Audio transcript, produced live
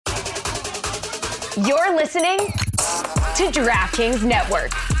You're listening to DraftKings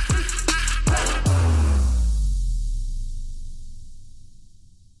Network.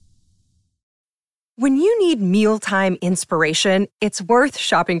 When you need mealtime inspiration, it's worth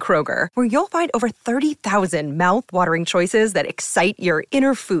shopping Kroger, where you'll find over 30,000 mouth-watering choices that excite your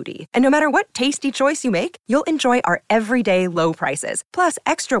inner foodie. And no matter what tasty choice you make, you'll enjoy our everyday low prices, plus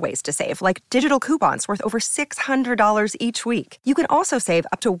extra ways to save, like digital coupons worth over $600 each week. You can also save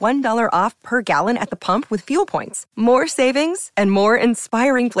up to $1 off per gallon at the pump with fuel points. More savings and more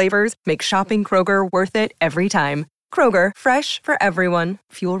inspiring flavors make shopping Kroger worth it every time. Kroger, fresh for everyone.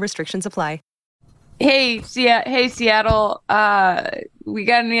 Fuel restrictions apply. Hey, Seattle, we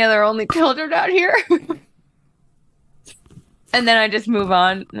got any other only children out here? And then I just move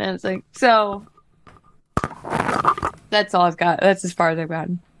on, and it's like, so that's all I've got. That's as far as I've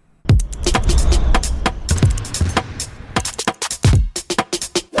gotten.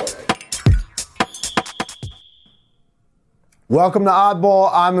 Welcome to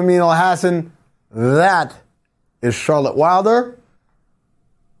Oddball. I'm Amin Elhassan. That is Charlotte Wilder.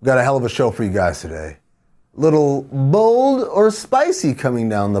 Got a hell of a show for you guys today. Little bold or spicy coming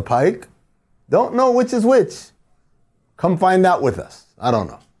down the pike. Don't know which is which. Come find out with us. I don't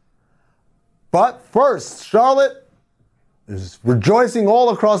know. But first, Charlotte is rejoicing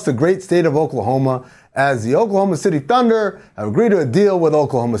all across the great state of Oklahoma as the Oklahoma City Thunder have agreed to a deal with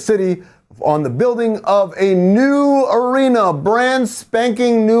Oklahoma City on the building of a new arena, brand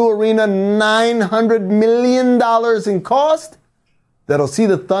spanking new arena, $900 million in cost. That'll see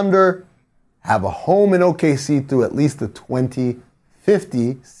the Thunder have a home in OKC through at least the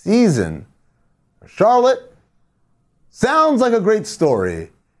 2050 season. Charlotte, sounds like a great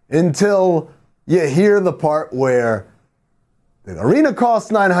story until you hear the part where the arena costs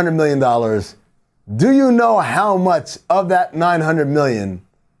 $900 million. Do you know how much of that $900 million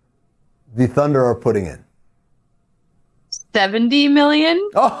the Thunder are putting in? 70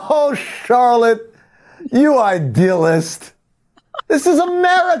 million? Oh, Charlotte, you idealist. This is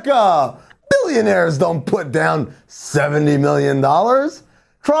America. Billionaires don't put down $70 million.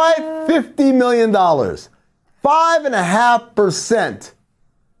 Try $50 million. 5.5%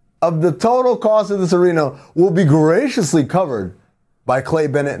 of the total cost of this arena will be graciously covered by Clay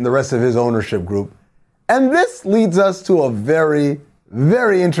Bennett and the rest of his ownership group. And this leads us to a very,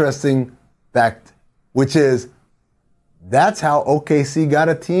 very interesting fact, which is that's how OKC got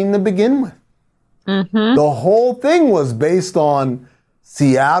a team to begin with. Mm-hmm. The whole thing was based on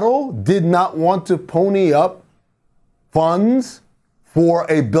Seattle did not want to pony up funds for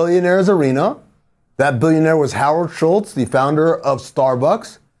a billionaire's arena. That billionaire was Howard Schultz, the founder of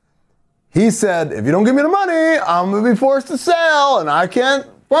Starbucks. He said, if you don't give me the money, I'm going to be forced to sell, and I can't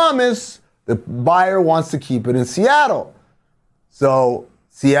promise. The buyer wants to keep it in Seattle. So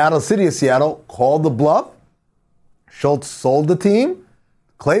City of Seattle called the bluff. Schultz sold the team.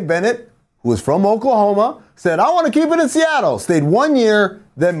 Clay Bennett, who was from Oklahoma, said, I want to keep it in Seattle. Stayed 1 year,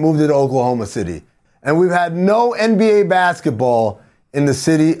 then moved it to Oklahoma City. And we've had no NBA basketball in the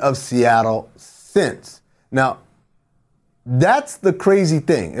city of Seattle since. Now, that's the crazy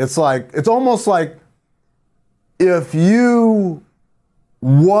thing. It's almost like if you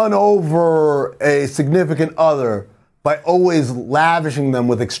won over a significant other by always lavishing them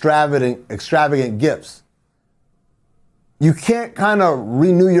with extravagant gifts. You can't kind of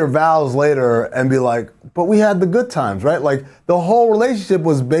renew your vows later and be like, but we had the good times, right? Like the whole relationship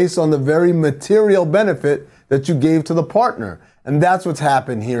was based on the very material benefit that you gave to the partner. And that's what's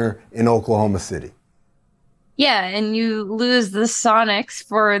happened here in Oklahoma City. Yeah, and you lose the Sonics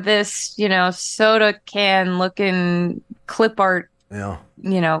for this, soda can looking clip art,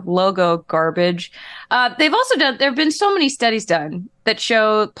 logo garbage. There have been so many studies done that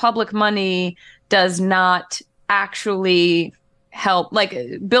show public money does not actually help. Like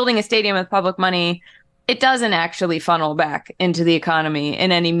building a stadium with public money, it doesn't actually funnel back into the economy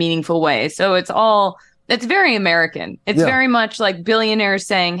in any meaningful way. So it's very American. It's very much like billionaires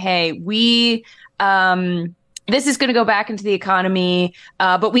saying, hey, this is going to go back into the economy,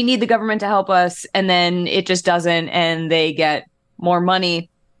 but we need the government to help us. And then it just doesn't, and they get more money.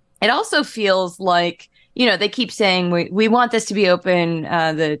 It also feels like, they keep saying we want this to be open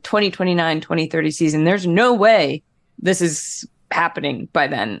the 2029-2030 season. There's no way this is happening by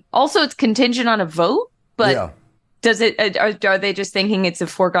then. Also, it's contingent on a vote, but does it? Are they just thinking it's a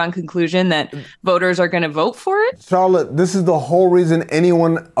foregone conclusion that voters are going to vote for it? Charlotte, this is the whole reason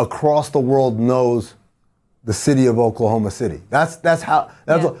anyone across the world knows the city of Oklahoma City. That's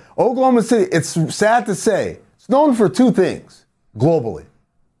Oklahoma City. It's sad to say it's known for two things globally.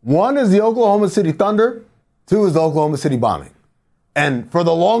 One is the Oklahoma City Thunder. Two is the Oklahoma City bombing. And for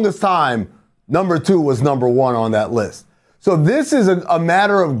the longest time, Number 2 was number 1 on that list. So this is a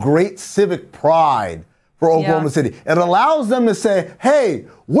matter of great civic pride for Oklahoma City. It allows them to say, hey,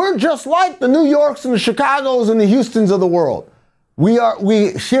 we're just like the New Yorks and the Chicagos and the Houstons of the world.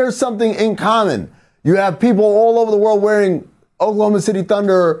 We share something in common. You have people all over the world wearing Oklahoma City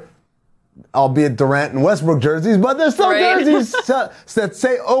Thunder, albeit Durant and Westbrook jerseys, but there's still jerseys that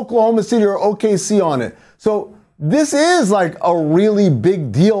say Oklahoma City or OKC on it. So this is like a really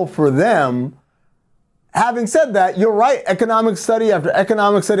big deal for them. Having said that, you're right. Economic study after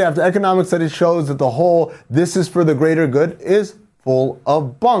economic study after economic study shows that the whole this is for the greater good is full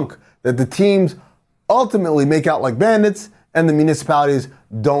of bunk. That the teams ultimately make out like bandits and the municipalities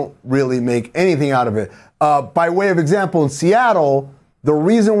don't really make anything out of it. By way of example, in Seattle, the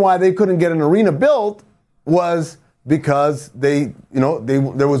reason why they couldn't get an arena built was because there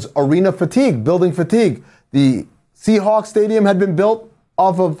was arena fatigue, building fatigue. The Seahawks Stadium had been built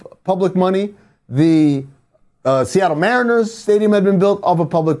off of public money. The Seattle Mariners Stadium had been built off of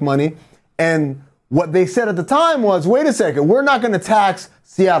public money. And what they said at the time was, wait a second, we're not going to tax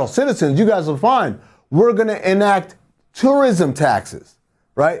Seattle citizens. You guys are fine. We're going to enact tourism taxes,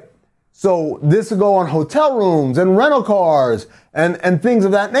 right? So this will go on hotel rooms and rental cars and things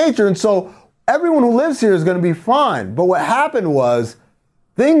of that nature. And so everyone who lives here is going to be fine. But what happened was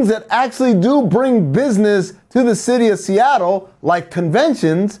things that actually do bring business to the city of Seattle, like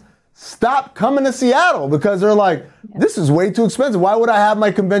conventions, stop coming to Seattle because they're like, this is way too expensive. Why would I have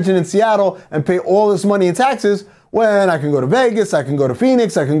my convention in Seattle and pay all this money in taxes when I can go to Vegas, I can go to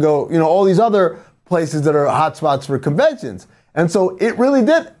Phoenix, I can go, all these other places that are hotspots for conventions. And so it really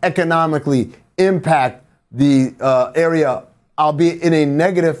did economically impact the area, albeit in a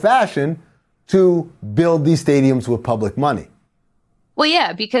negative fashion, to build these stadiums with public money. Well,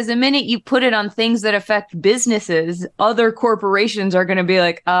 yeah, because the minute you put it on things that affect businesses, other corporations are going to be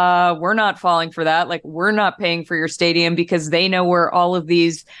like, we're not falling for that. Like, we're not paying for your stadium because they know where all of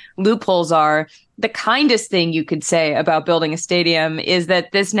these loopholes are. The kindest thing you could say about building a stadium is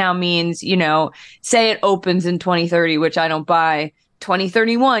that this now means, say it opens in 2030, which I don't buy.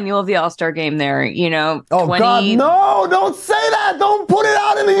 2031, you'll have the All-Star game there, Oh, God, no, don't say that. Don't put it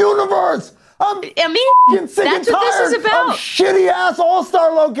out in the universe. Sick that's and what tired this is about. Of shitty-ass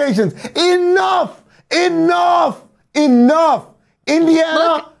all-star locations. Enough. Indiana,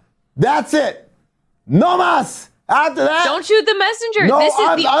 Look, that's it. No mas. After that, don't shoot the messenger. No, this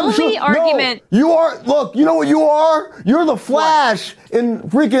is the only argument. No, you are. Look, you know what you are? You're the Flash in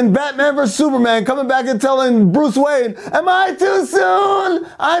freaking Batman vs Superman, coming back and telling Bruce Wayne, "Am I too soon?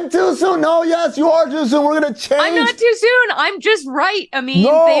 I'm too soon." No, yes, you are too soon. We're gonna change. I'm not too soon. I'm just right. I mean,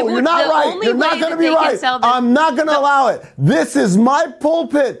 no, you're not right. You're not gonna be right. I'm not gonna allow it. This is my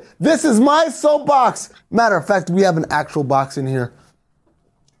pulpit. This is my soapbox. Matter of fact, we have an actual box in here.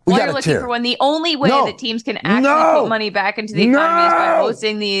 While you're looking for one, the only way that teams can actually put money back into the economy is by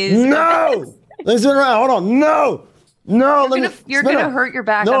hosting these. No! Listen around. Hold on. No! You're going to hurt your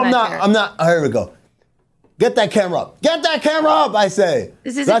back. No, I'm not. I'm not. Oh, here we go. Get that camera up. Get that camera up, I say.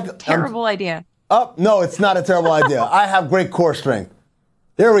 This is a terrible idea. Up? No, it's not a terrible idea. I have great core strength.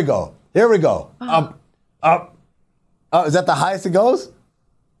 Here we go. Up. Is that the highest it goes?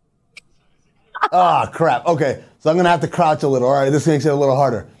 Crap. Okay. So I'm going to have to crouch a little. All right, this makes it a little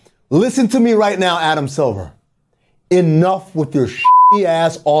harder. Listen to me right now, Adam Silver. Enough with your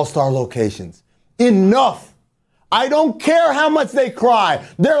shitty-ass all-star locations. Enough. I don't care how much they cry.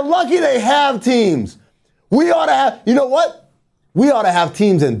 They're lucky they have teams. We ought to have, you know what? We ought to have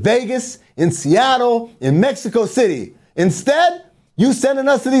teams in Vegas, in Seattle, in Mexico City. Instead, you sending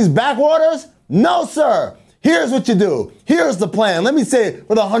us to these backwaters? No, sir. Here's what you do. Here's the plan. Let me say it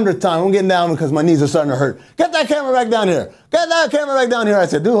for the 100th time. I'm getting down because my knees are starting to hurt. Get that camera back down here. Get that camera back down here. I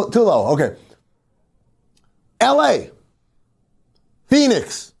said, too low. Okay. LA,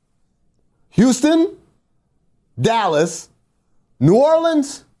 Phoenix, Houston, Dallas, New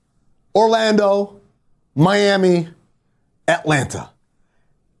Orleans, Orlando, Miami, Atlanta.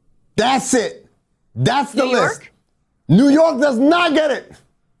 That's it. That's the list. New York does not get it.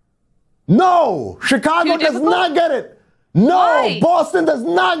 No, Chicago does not get it. No, Why? Boston does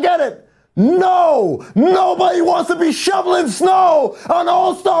not get it. No, nobody wants to be shoveling snow on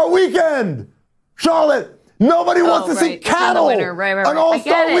All-Star Weekend. Charlotte, nobody wants to see cattle on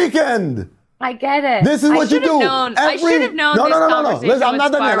All-Star Weekend. I get it. This is what you do. I should have known. No. Listen, I'm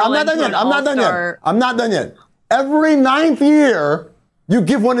not done yet. Every 9th year, you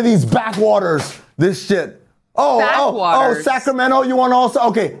give one of these backwaters this shit. Oh, Sacramento, you want also?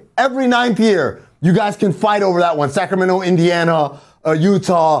 Okay, every 9th year, you guys can fight over that one. Sacramento, Indiana,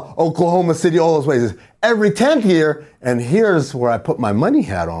 Utah, Oklahoma City, all those places. Every 10th year, and here's where I put my money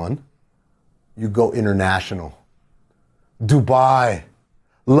hat on, you go international. Dubai,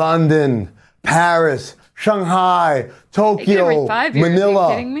 London, Paris, Shanghai, Tokyo, every 5 years. Manila. Are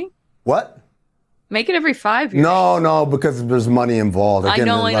you kidding me? What? Make it every 5 years. No, because there's money involved. Again,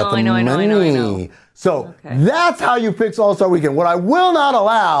 I know. So that's how you fix All-Star Weekend. What I will not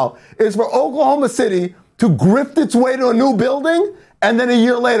allow is for Oklahoma City to grift its way to a new building, and then a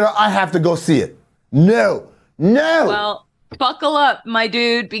year later, I have to go see it. No. Well, buckle up, my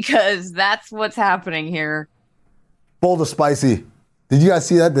dude, because that's what's happening here. Bold or spicy? Did you guys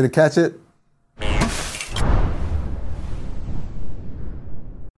see that? Did it catch it?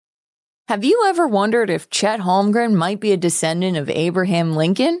 Have you ever wondered if Chet Holmgren might be a descendant of Abraham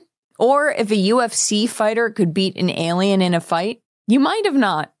Lincoln? Or if a UFC fighter could beat an alien in a fight? You might have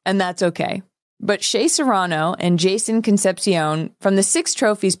not, and that's okay. But Shea Serrano and Jason Concepcion from the Six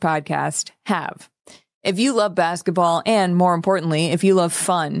Trophies podcast have. If you love basketball and, more importantly, if you love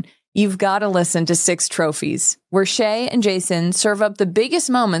fun, you've got to listen to Six Trophies, where Shea and Jason serve up the biggest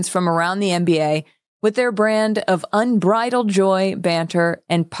moments from around the NBA with their brand of unbridled joy, banter,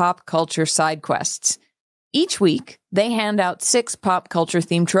 and pop culture side quests. Each week, they hand out 6 pop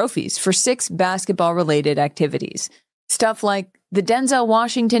culture-themed trophies for 6 basketball-related activities. Stuff like the Denzel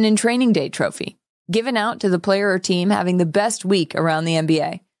Washington in Training Day trophy, given out to the player or team having the best week around the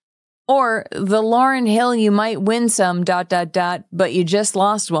NBA. Or the Lauryn Hill you might win some ... but you just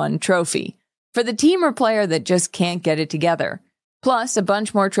lost one trophy, for the team or player that just can't get it together. Plus, a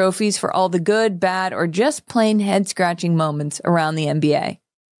bunch more trophies for all the good, bad, or just plain head-scratching moments around the NBA.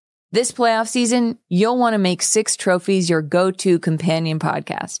 This playoff season, you'll want to make Six Trophies your go-to companion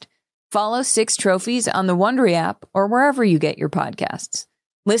podcast. Follow Six Trophies on the Wondery app or wherever you get your podcasts.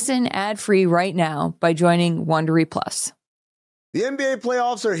 Listen ad-free right now by joining Wondery Plus. The NBA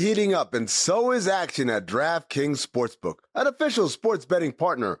playoffs are heating up, and so is action at DraftKings Sportsbook, an official sports betting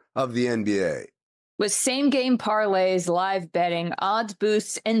partner of the NBA. With same-game parlays, live betting, odds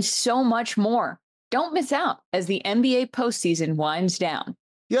boosts, and so much more. Don't miss out as the NBA postseason winds down.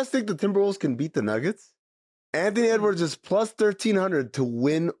 You guys think the Timberwolves can beat the Nuggets? Anthony Edwards is plus 1,300 to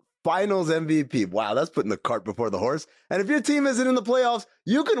win Finals MVP. Wow, that's putting the cart before the horse. And if your team isn't in the playoffs,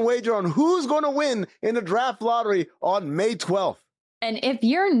 you can wager on who's going to win in the draft lottery on May 12th. And if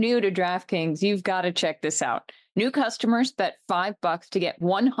you're new to DraftKings, you've got to check this out. New customers bet $5 to get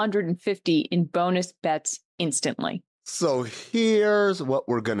 $150 in bonus bets instantly. So here's what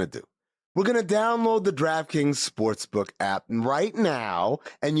we're going to do. We're going to download the DraftKings Sportsbook app right now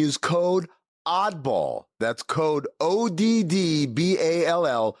and use code ODDBALL. That's code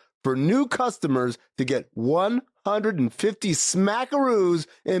ODDBALL for new customers to get 150 smackaroos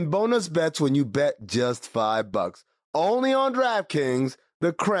in bonus bets when you bet just $5. Only on DraftKings.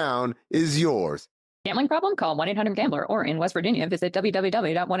 The crown is yours. Gambling problem? Call 1-800-GAMBLER. Or in West Virginia, visit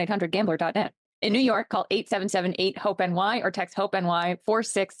www.1800gambler.net. In New York, call 877-8-HOPE-NY or text HOPE-NY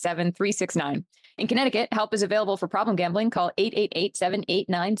 467-369. In Connecticut, help is available for problem gambling. Call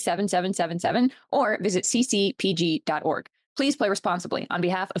 888-789-7777 or visit ccpg.org. Please play responsibly on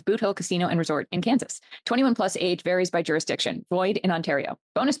behalf of Boot Hill Casino and Resort in Kansas. 21 plus age varies by jurisdiction. Void in Ontario.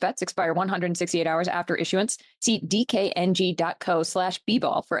 Bonus bets expire 168 hours after issuance. See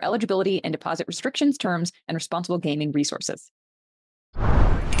dkng.co/bball for eligibility and deposit restrictions, terms, and responsible gaming resources.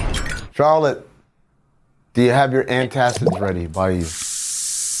 Charlotte, do you have your antacids ready by you?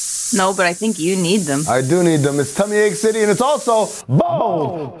 No, but I think you need them. I do need them. It's Tummy Ache City, and it's also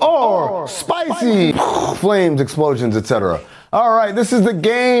bold or spicy. Flames, explosions, etc. All right, this is the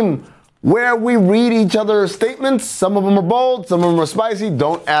game where we read each other's statements. Some of them are bold, some of them are spicy.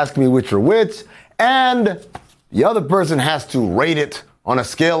 Don't ask me which are which. And the other person has to rate it on a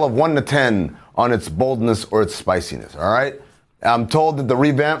scale of 1 to 10 on its boldness or its spiciness, all right? I'm told that the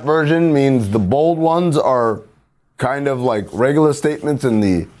revamped version means the bold ones are kind of like regular statements and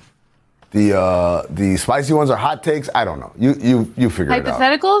the spicy ones are hot takes. I don't know. You figure it out.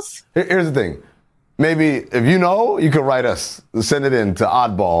 Hypotheticals? Here's the thing. Maybe if you know, you could write us. Send it in to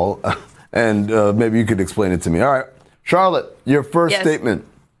Oddball, and maybe you could explain it to me. All right. Charlotte, your first statement.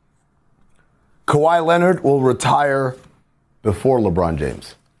 Kawhi Leonard will retire before LeBron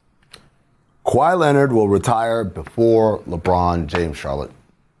James. Kawhi Leonard will retire before LeBron James, Charlotte.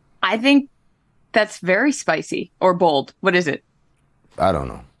 I think that's very spicy or bold. What is it? I don't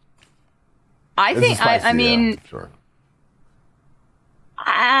know. I think, spicy, I mean, yeah, sure.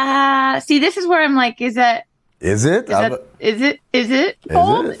 See, this is where I'm like, is it? Is it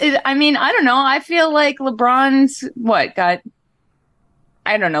bold? I mean, I don't know. I feel like LeBron's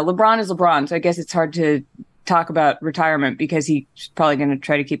I don't know. LeBron is LeBron, so I guess it's hard to talk about retirement because he's probably going to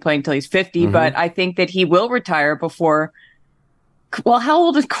try to keep playing till he's 50. Mm-hmm. But I think that he will retire before. Well, how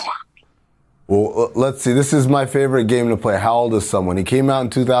old is Kawhi? Well, let's see. This is my favorite game to play. How old is someone? He came out in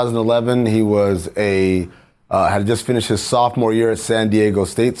 2011. He was had just finished his sophomore year at San Diego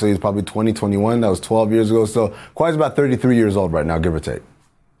State, so he's probably 20, 21. That was 12 years ago. So Kawhi's about 33 years old right now, give or take.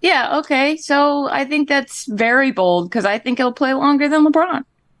 Yeah, okay. So I think that's very bold because I think he'll play longer than LeBron.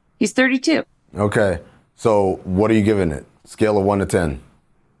 He's 32. Okay. So what are you giving it? Scale of 1 to 10.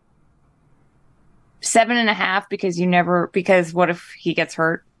 7.5 because what if he gets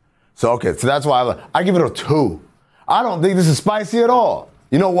hurt? So that's why I give it a 2. I don't think this is spicy at all.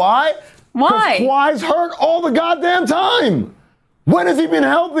 You know why? Why? Because Kawhi's hurt all the goddamn time. When has he been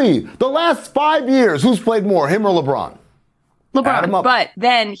healthy? The last 5 years, who's played more, him or LeBron? LeBron. But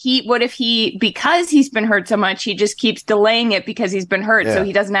then because he's been hurt so much, he just keeps delaying it because he's been hurt. Yeah. So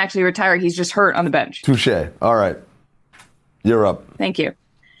he doesn't actually retire. He's just hurt on the bench. Touche. All right. You're up. Thank you.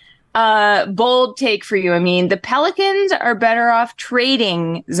 Bold take for you. I mean, the Pelicans are better off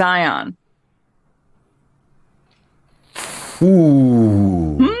trading Zion.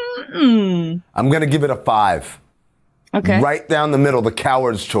 Ooh. I'm going to give it a 5. Okay. Right down the middle, the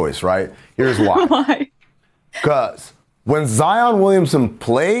coward's choice, right? Here's why. Why? Because when Zion Williamson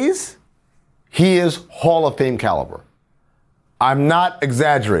plays, he is Hall of Fame caliber. I'm not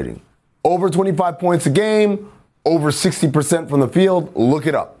exaggerating. Over 25 points a game, over 60% from the field. Look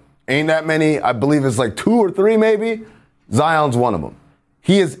it up. Ain't that many. I believe it's like 2 or 3 maybe. Zion's one of them.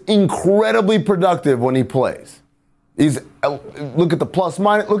 He is incredibly productive when he plays. Look at the plus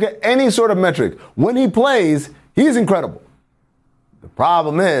minus, look at any sort of metric. When he plays, he's incredible. The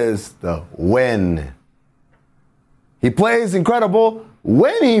problem is the when. He plays incredible.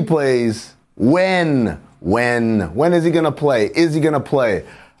 When he plays, when is he going to play? Is he going to play?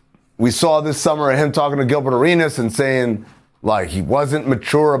 We saw this summer him talking to Gilbert Arenas and saying, like, he wasn't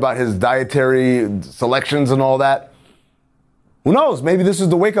mature about his dietary selections and all that. Who knows? Maybe this is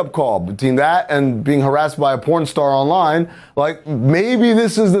the wake-up call between that and being harassed by a porn star online. Like, maybe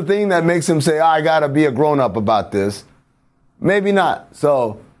this is the thing that makes him say, I got to be a grown-up about this. Maybe not.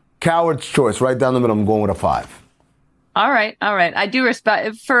 So, coward's choice, right down the middle. I'm going with a 5. All right. I do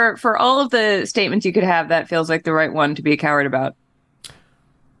respect, for all of the statements you could have, that feels like the right one to be a coward about.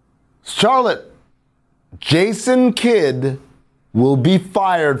 Charlotte, Jason Kidd will be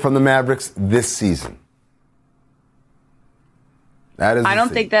fired from the Mavericks this season. I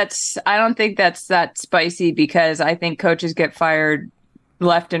don't think that's that spicy because I think coaches get fired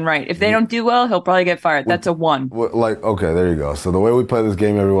left and right. If they don't do well, he'll probably get fired. That's a 1. Okay, there you go. So the way we play this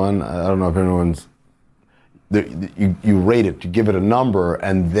game, everyone, I don't know if anyone's, you rate it, you give it a number,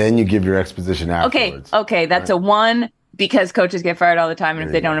 and then you give your exposition afterwards. Okay, that's right. A 1 because coaches get fired all the time, and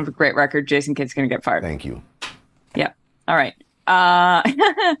if they don't have a great record, Jason Kidd's going to get fired. Thank you. Yeah. All right.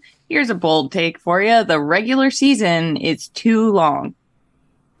 Here's a bold take for you. The regular season is too long.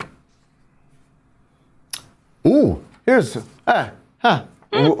 Ooh, here's, we guys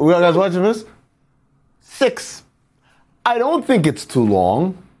watching this? 6. I don't think it's too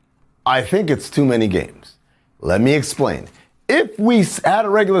long. I think it's too many games. Let me explain. If we had a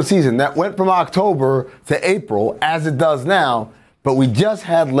regular season that went from October to April, as it does now, but we just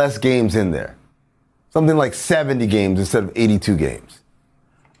had less games in there, something like 70 games instead of 82 games,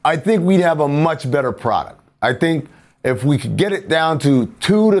 I think we'd have a much better product. I think if we could get it down to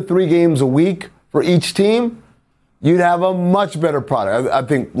 2 to 3 games a week for each team, you'd have a much better product. I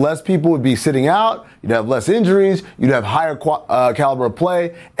think less people would be sitting out. You'd have less injuries. You'd have higher caliber of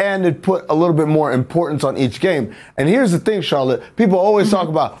play, and it'd put a little bit more importance on each game. And here's the thing, Charlotte. People always talk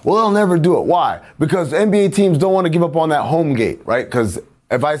about, well, they'll never do it. Why? Because NBA teams don't want to give up on that home gate, right? Because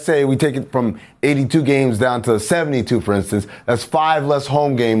if I say we take it from 82 games down to 72, for instance, that's 5 less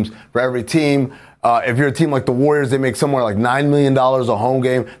home games for every team. If you're a team like the Warriors, they make somewhere like $9 million a home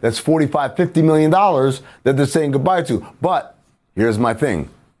game. That's $45, $50 million that they're saying goodbye to. But here's my thing.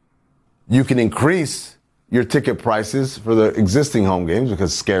 You can increase your ticket prices for the existing home games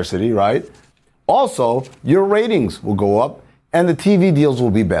because scarcity, right? Also, your ratings will go up and the TV deals will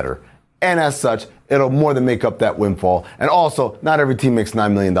be better. And as such, it'll more than make up that windfall. And also, not every team makes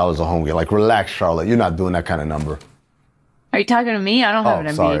 $9 million a home game. Like, relax, Charlotte. You're not doing that kind of number. Are you talking to me? I don't have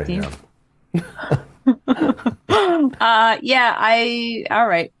an NBA team. Yeah. All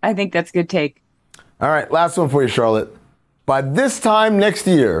right. I think that's a good take. All right. Last one for you, Charlotte. By this time next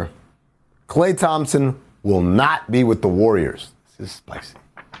year, Klay Thompson will not be with the Warriors. This is spicy.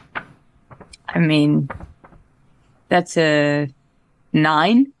 I mean, that's a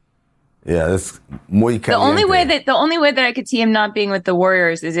 9. Yeah, that's muy caliente. The only way that I could see him not being with the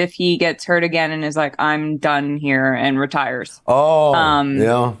Warriors is if he gets hurt again and is like, I'm done here and retires. Oh,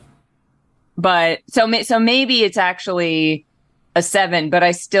 yeah. But so maybe it's actually a 7, but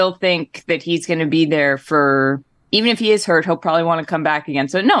I still think that he's going to be there for, even if he is hurt, he'll probably want to come back again.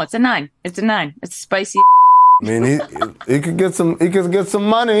 So no, it's a 9. It's a 9. It's spicy. I mean, he could get some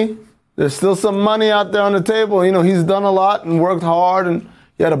money. There's still some money out there on the table. You know, he's done a lot and worked hard, and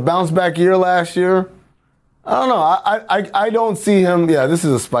he had a bounce back year last year. I don't know. I don't see him. Yeah, this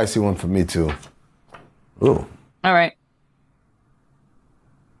is a spicy one for me too. Ooh. All right.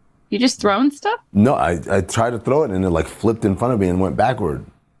 You just throwing stuff? No, I tried to throw it and it like flipped in front of me and went backward.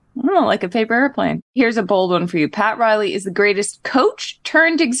 I don't know, like a paper airplane. Here's a bold one for you. Pat Riley is the greatest coach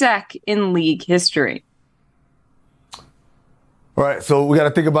turned exec in league history. All right, so we got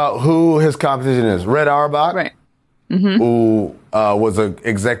to think about who his competition is. Red Auerbach, right? Who was an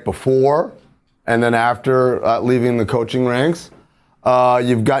exec before and then after leaving the coaching ranks.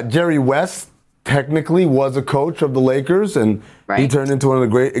 You've got Jerry West, technically was a coach of the Lakers, and he turned into one of the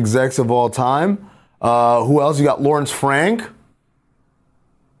great execs of all time. Who else? You got Lawrence Frank.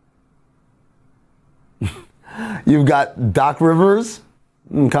 You've got Doc Rivers.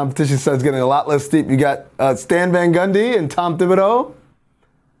 Competition starts getting a lot less steep. You got Stan Van Gundy and Tom Thibodeau.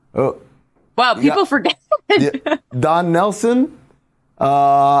 Wow, people forget. Don Nelson.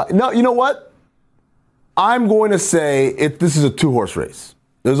 No, you know what? I'm going to say this is a 2-horse race.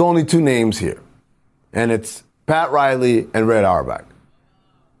 There's only 2 names here, and it's Pat Riley and Red Auerbach.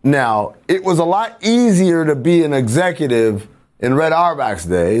 Now, it was a lot easier to be an executive in Red Auerbach's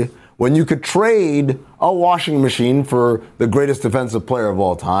day when you could trade a washing machine for the greatest defensive player of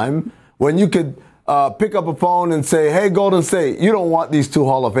all time, when you could pick up a phone and say, hey, Golden State, you don't want these 2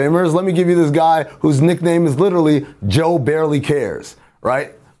 Hall of Famers. Let me give you this guy whose nickname is literally Joe Barely Cares,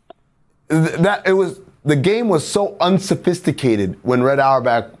 right? The game was so unsophisticated when Red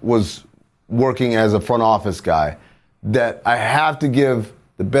Auerbach was working as a front office guy that I have to give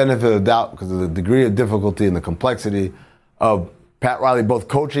the benefit of the doubt because of the degree of difficulty and the complexity of Pat Riley both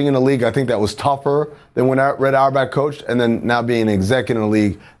coaching in the league. I think that was tougher than when Red Auerbach coached, and then now being an exec in a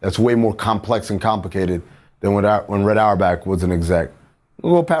league that's way more complex and complicated than when Red Auerbach was an exec.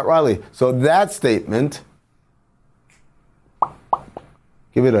 Well, Pat Riley. So that statement,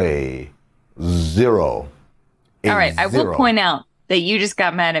 give it a 0. All right, I will point out that you just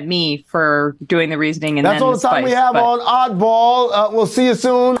got mad at me for doing the reasoning, and that's all the time we have on Oddball. We'll see you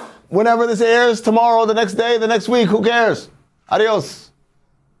soon. Whenever this airs, tomorrow, the next day, the next week. Who cares? Adios.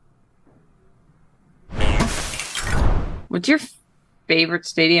 What's your favorite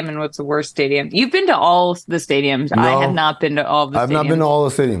stadium and what's the worst stadium? You've been to all the stadiums. No, I have not been to all the stadiums. I've not been to all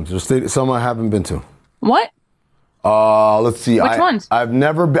the stadiums. There's some I haven't been to. What? Let's see. Which ones? I've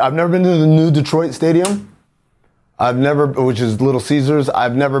never been to the new Detroit Stadium. Which is Little Caesars.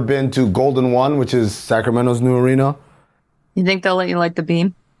 I've never been to Golden One, which is Sacramento's new arena. You think they'll let you light the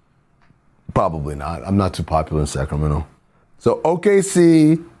beam? Probably not. I'm not too popular in Sacramento. So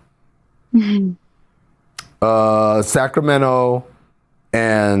OKC, Sacramento,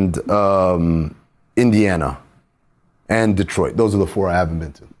 and Indiana, and Detroit. Those are the 4 I haven't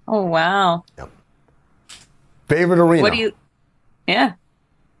been to. Oh, wow. Yep. Favorite arena? Yeah.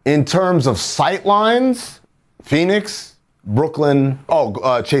 In terms of sight lines, Phoenix, Brooklyn,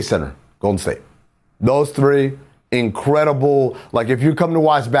 Chase Center, Golden State. Those 3, incredible. Like, if you come to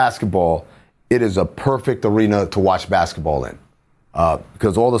watch basketball, it is a perfect arena to watch basketball in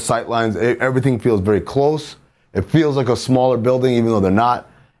because all the sight lines, everything feels very close. It feels like a smaller building, even though they're not,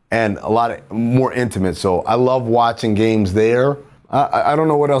 and a lot more intimate. So I love watching games there. I don't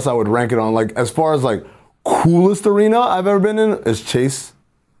know what else I would rank it on. Like, as far as like coolest arena I've ever been in is Chase.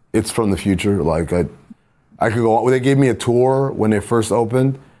 It's from the future. Like, I could go. They gave me a tour when they first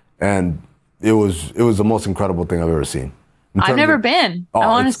opened, and it was the most incredible thing I've ever seen. I've never been. I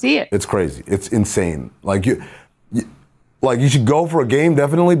want to see it. It's crazy. It's insane. Like you should go for a game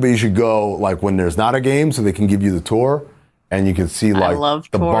definitely, but you should go like when there's not a game, so they can give you the tour, and you can see like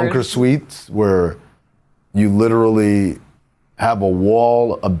the tours. Bunker suites where you literally have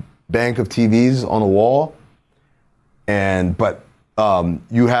a bank of TVs on a wall, but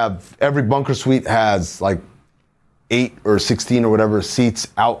you have every bunker suite has like 8 or 16 or whatever seats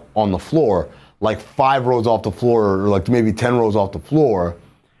out on the floor. Like 5 rows off the floor, or like maybe 10 rows off the floor.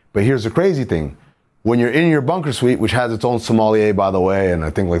 But here's the crazy thing. When you're in your bunker suite, which has its own sommelier, by the way, and I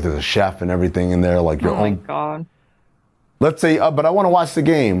think like there's a chef and everything in there, like your own. Oh my God. Let's say, but I want to watch the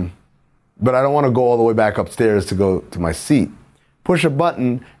game, but I don't want to go all the way back upstairs to go to my seat. Push a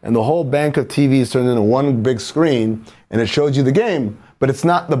button, and the whole bank of TVs turns into one big screen, and it shows you the game, but it's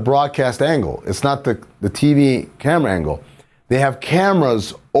not the broadcast angle. It's not the TV camera angle. They have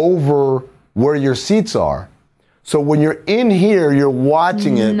cameras over where your seats are. So when you're in here, you're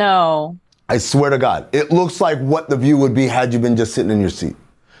watching it. No. I swear to God, it looks like what the view would be had you been just sitting in your seat.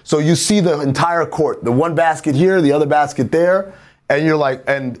 So you see the entire court, the one basket here, the other basket there, and you're like,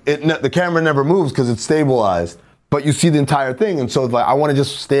 and the camera never moves because it's stabilized, but you see the entire thing. And so it's like, I want to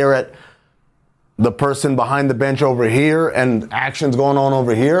just stare at the person behind the bench over here and actions going on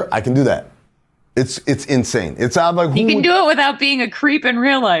over here. I can do that. It's insane. It's out like you can do it without being a creep in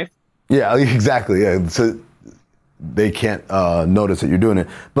real life. Yeah, exactly. Yeah, so they can't notice that you're doing it.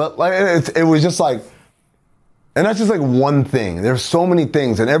 But like, it was just like, and that's just like one thing. There's so many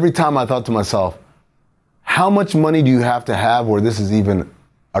things, and every time I thought to myself, how much money do you have to have where this is even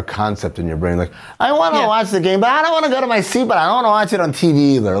a concept in your brain? Like, I want to watch the game, but I don't want to go to my seat, but I don't want to watch it on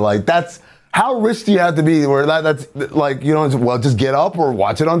TV either. Like, that's how rich do you have to be where that's like, you know, well, just get up or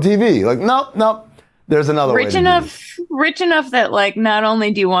watch it on TV. Like, nope. There's another way. Rich enough that, like, not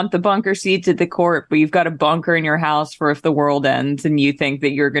only do you want the bunker seats at the court, but you've got a bunker in your house for if the world ends and you think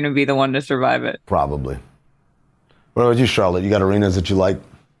that you're going to be the one to survive it. Probably. What about you, Charlotte? You got arenas that you like?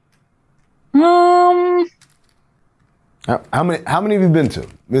 How many have you been to?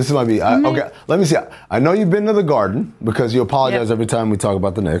 This might be okay. Let me see. I know you've been to the Garden because you apologize every time we talk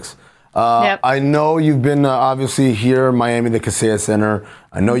about the Knicks. I know you've been obviously here, Miami, the Kaseya Center.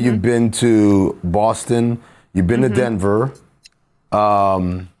 I know you've been to Boston. You've been to Denver.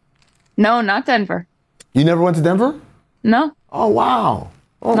 No, not Denver. You never went to Denver? No. Oh, wow.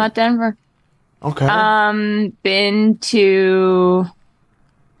 Oh. Not Denver. Okay. Been to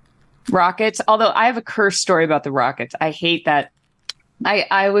Rockets, although I have a curse story about the Rockets. I hate that.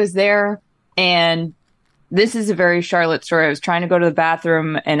 I was there, and this is a very Charlotte story. I was trying to go to the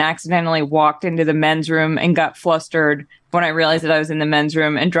bathroom and accidentally walked into the men's room and got flustered when I realized that I was in the men's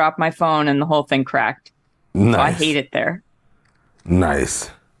room and dropped my phone and the whole thing cracked. Nice. So I hate it there.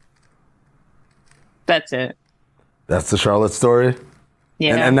 Nice. That's it. That's the Charlotte story?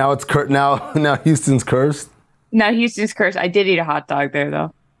 Yeah. And now it's now Houston's cursed? Now Houston's cursed. I did eat a hot dog there,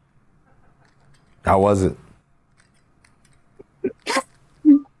 though. How was it?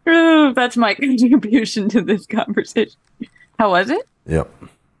 That's my contribution to this conversation. How was it? Yep.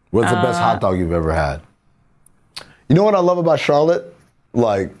 What's the best hot dog you've ever had? You know what I love about Charlotte?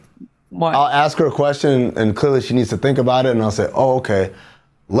 Like, what? I'll ask her a question, and clearly she needs to think about it, and I'll say, oh, okay,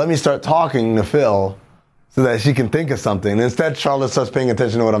 let me start talking to Phil so that she can think of something. And instead, Charlotte starts paying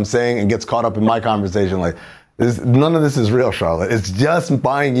attention to what I'm saying and gets caught up in my conversation. Like, none of this is real, Charlotte. It's just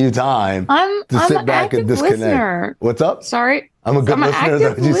buying you time to sit back and disconnect. Listener. What's up? Sorry. I'm a good listener. Is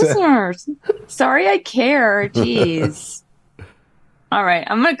that what you said? Sorry, I care. Jeez. All right.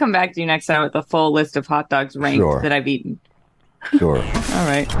 I'm going to come back to you next time with a full list of hot dogs ranked that I've eaten. Sure. All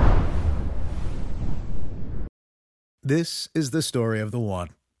right. This is the story of the one.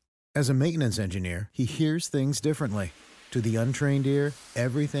 As a maintenance engineer, he hears things differently. To the untrained ear,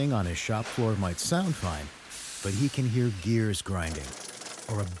 everything on his shop floor might sound fine, but he can hear gears grinding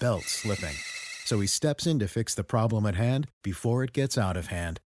or a belt slipping. So he steps in to fix the problem at hand before it gets out of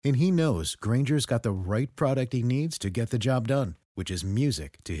hand. And he knows Grainger's got the right product he needs to get the job done, which is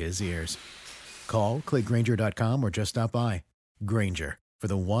music to his ears. Call, click Grainger.com, or just stop by. Grainger, for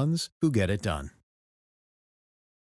the ones who get it done.